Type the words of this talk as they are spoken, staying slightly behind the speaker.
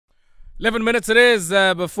11 minutes it is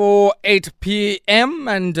before 8 p.m.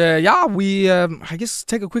 And we, I guess,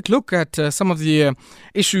 take a quick look at some of the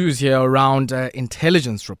issues here around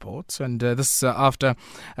intelligence reports. And this after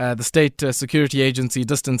the State Security Agency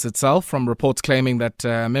distanced itself from reports claiming that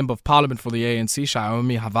a Member of Parliament for the ANC,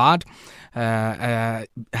 Xiao-mei Havards,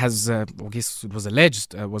 it was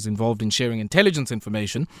alleged, was involved in sharing intelligence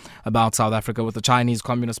information about South Africa with the Chinese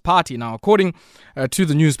Communist Party. Now, according to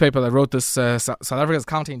the newspaper that wrote this, South Africa's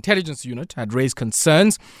counter-intelligence unit had raised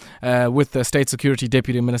concerns with the State Security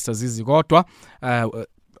Deputy Minister Zizi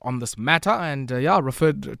on this matter and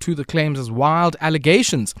referred to the claims as wild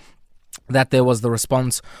allegations that there was the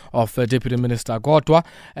response of Deputy Minister Kodwa.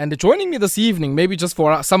 And joining me this evening, maybe just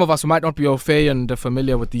for some of us who might not be au fait and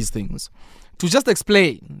familiar with these things, to just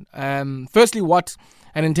explain, firstly, what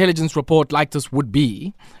an intelligence report like this would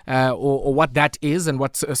be, or what that is and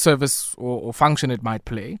what service or function it might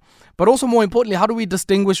play. But also, more importantly, how do we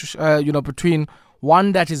distinguish, between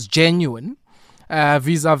one that is genuine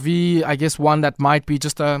vis-a-vis, I guess, one that might be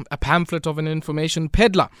just a pamphlet of an information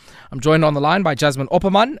peddler. I'm joined on the line by Jasmine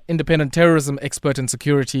Opperman, Independent terrorism expert and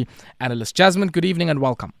security analyst. Jasmine, good evening and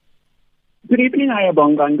welcome. Good evening,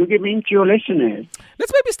 Ayabonga, and good evening to your listeners.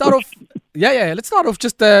 Let's maybe start off. Let's start off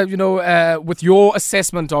just with your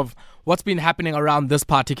assessment of what's been happening around this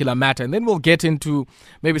particular matter, and then we'll get into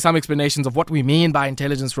maybe some explanations of what we mean by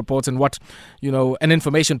intelligence reports and what an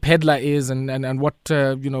information peddler is, and what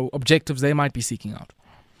objectives they might be seeking out.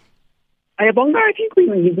 Ayabonga, I think we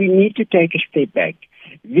need to take a step back.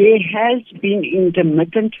 There has been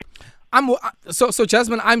intermittent. So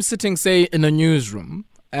Jasmine, I'm sitting, say, in a newsroom.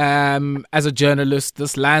 As a journalist,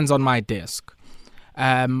 this lands on my desk.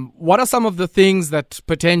 What are some of the things that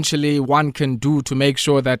potentially one can do to make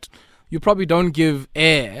sure that you probably don't give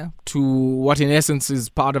air to what in essence is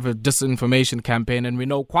part of a disinformation campaign? And we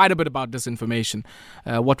know quite a bit about disinformation,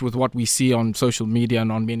 what we see on social media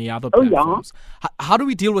and on many other platforms. Yeah. How do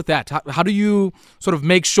we deal with that? How do you sort of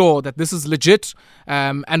make sure that this is legit,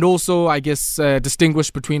 and also, I guess,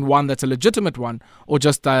 distinguish between one that's a legitimate one or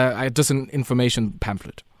just a disinformation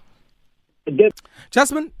pamphlet?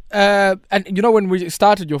 Jasmine, when we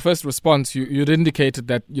started your first response, you'd indicated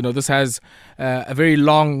that this has a very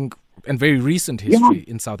long and very recent history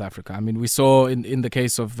in South Africa. I mean, we saw in the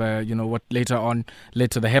case of what later on led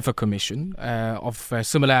to the Heifer Commission of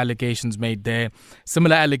similar allegations made there,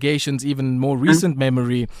 similar allegations, even more recent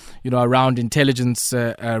memory, around intelligence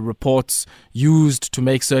reports used to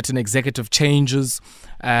make certain executive changes.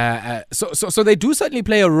 So they do certainly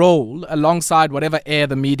play a role alongside whatever air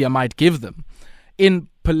the media might give them in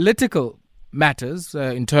political matters,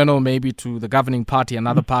 internal maybe to the governing party and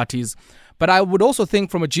other parties. But I would also think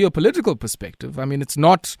from a geopolitical perspective, I mean, it's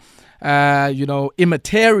not,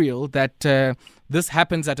 immaterial that this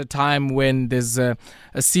happens at a time when there's a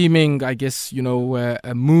seeming, I guess,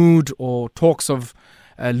 a mood or talks of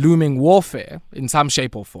looming warfare in some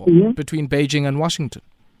shape or form between Beijing and Washington.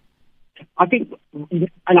 I think,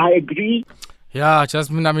 and I agree. Yeah,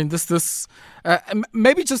 Jasmine, I mean, this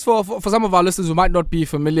maybe just for some of our listeners who might not be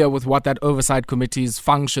familiar with what that oversight committee's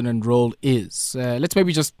function and role is, let's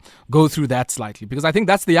maybe just go through that slightly, because I think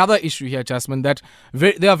that's the other issue here, Jasmine, that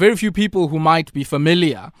there are very few people who might be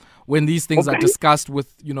familiar when these things are discussed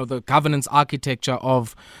with, the governance architecture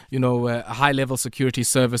of, high-level security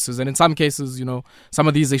services. And in some cases, some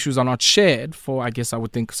of these issues are not shared for, I guess, I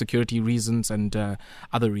would think, security reasons and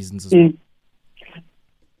other reasons as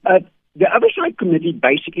well. The Oversight Committee,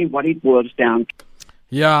 basically what it boils down to.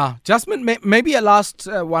 Yeah. Jasmine, maybe a last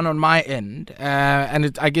one on my end, and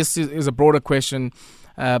it, I guess, is a broader question,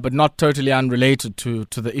 but not totally unrelated to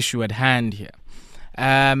the issue at hand here.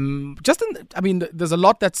 There's a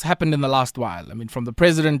lot that's happened in the last while. I mean, from the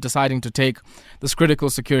president deciding to take this critical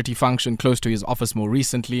security function close to his office more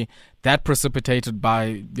recently, that precipitated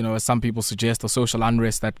by, as some people suggest, the social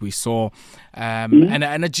unrest that we saw,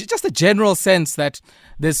 and just a general sense that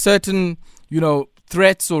there's certain,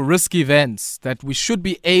 threats or risk events that we should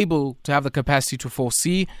be able to have the capacity to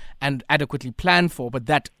foresee and adequately plan for, but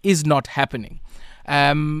that is not happening.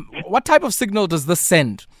 What type of signal does this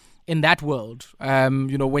send in that world,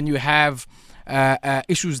 when you have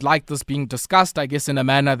issues like this being discussed, I guess, in a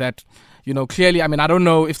manner that, clearly, I mean, I don't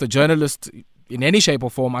know if the journalist in any shape or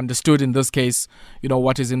form understood in this case,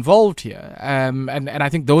 what is involved here. And I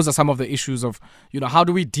think those are some of the issues of, how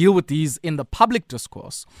do we deal with these in the public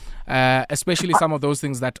discourse, especially some of those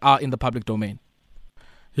things that are in the public domain.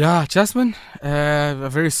 Yeah, Jasmine, a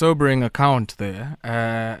very sobering account there.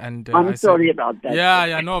 I'm sorry about that.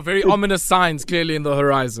 Yeah, very ominous signs clearly in the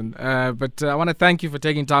horizon. But I want to thank you for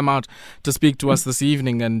taking time out to speak to us this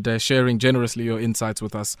evening and sharing generously your insights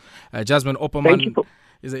with us. Jasmine Opperman.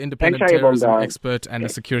 is an independent Thanks, terrorism Ayabonga. expert and a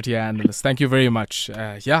security analyst. Thank you very much.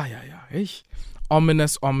 Hey.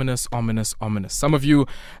 Ominous. Some of you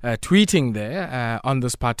tweeting there on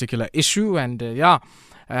this particular issue, and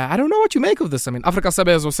I don't know what you make of this. I mean, Africa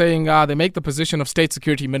Sabes was saying they make the position of State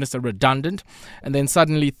Security Minister redundant, and then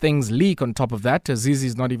suddenly things leak on top of that. Zizi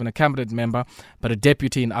is not even a cabinet member, but a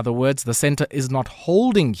deputy, in other words. The centre is not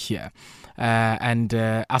holding here. And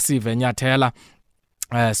Asive Nyathela,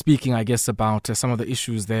 speaking, I guess, about some of the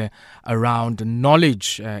issues there around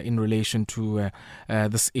knowledge in relation to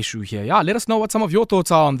this issue here. Let us know what some of your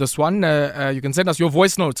thoughts are on this one. You can send us your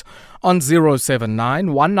voice notes on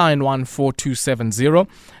 079 191 4270,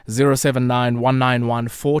 079 191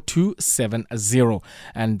 4270.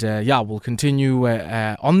 And we'll continue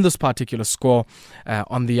on this particular score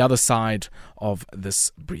on the other side of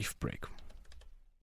this brief break.